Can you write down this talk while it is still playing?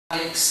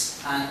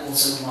Alex and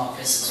also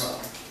Marcus as well.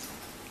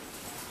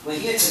 We're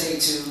here today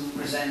to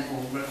present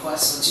or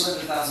request for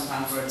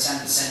 £200,000 for a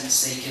 10%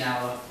 stake in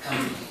our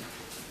company.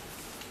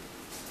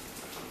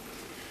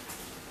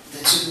 The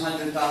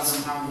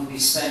 £200,000 will be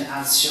spent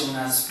as shown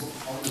as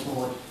on the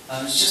board.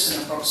 It's just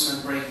an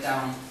approximate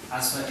breakdown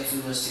as per if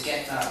we was to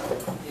get that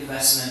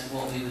investment,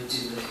 what we would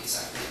do with it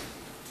exactly.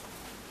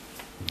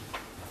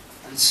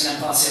 I'm just going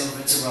to pass it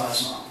over to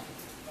Raj now.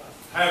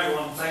 Hi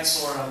everyone, thanks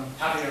for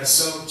having us.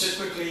 So just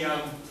quickly,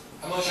 I'm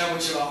not sure how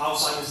much about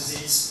Alzheimer's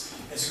disease.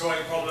 It's a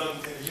growing problem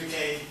in the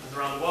UK and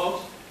around the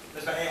world.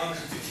 There's about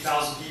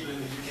 850,000 people in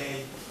the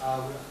UK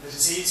with the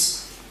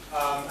disease.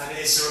 And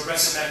it's a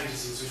regressive memory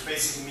disease, which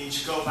basically means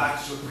you go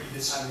back to a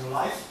previous time in your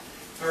life.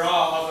 There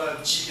are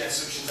other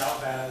GPS solutions out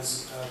there,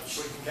 as I'm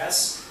sure you can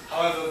guess.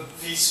 However,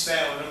 these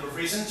fail for a number of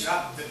reasons.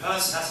 The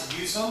person has to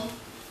use them.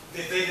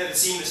 If they've never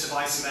seen this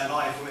device in their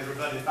life when they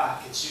revert it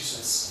back, it's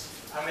useless.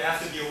 And they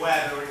have to be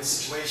aware they're in a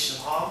situation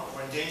of harm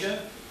or in danger,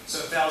 so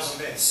it fails on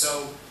this.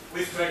 So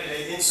we've created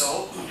an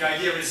ESole. The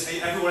idea is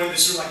everyone in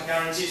this room, I can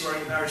guarantee, is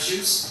wearing a pair of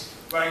shoes.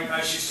 Wearing a pair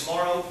of shoes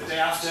tomorrow, the day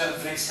after,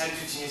 the next 10,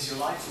 15 years of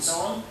your life, and so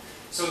on.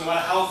 So no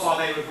matter how far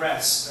they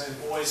regress,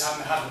 they always have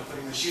the habit of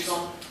putting their shoes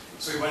on,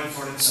 so we went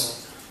for an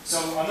ESole. So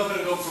I'm not going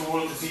to go through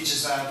all of the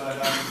features there, but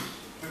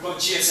we've got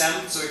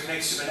GSM, so it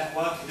connects to the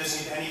network. It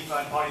doesn't need any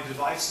third-party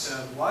device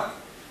to work.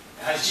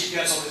 It has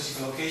GPS, obviously,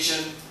 for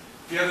location.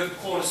 The other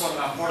cornerstone of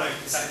our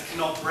product is that it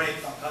cannot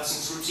break that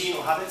person's routine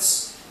or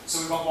habits. So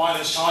we've got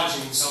wireless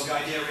charging, so the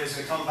idea is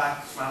they come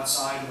back from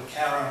outside or a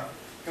carer,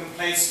 can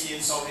place the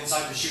ESole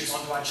inside the shoes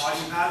onto our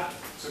charging pad,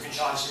 so we can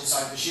charge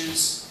inside the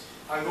shoes.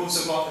 And we've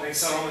also got an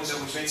accelerometer,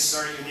 which makes it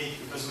very unique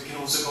because we can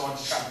also go on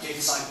to track gait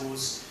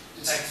cycles,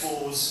 detect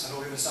falls, and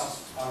all the other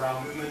stuff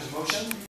around movement and motion.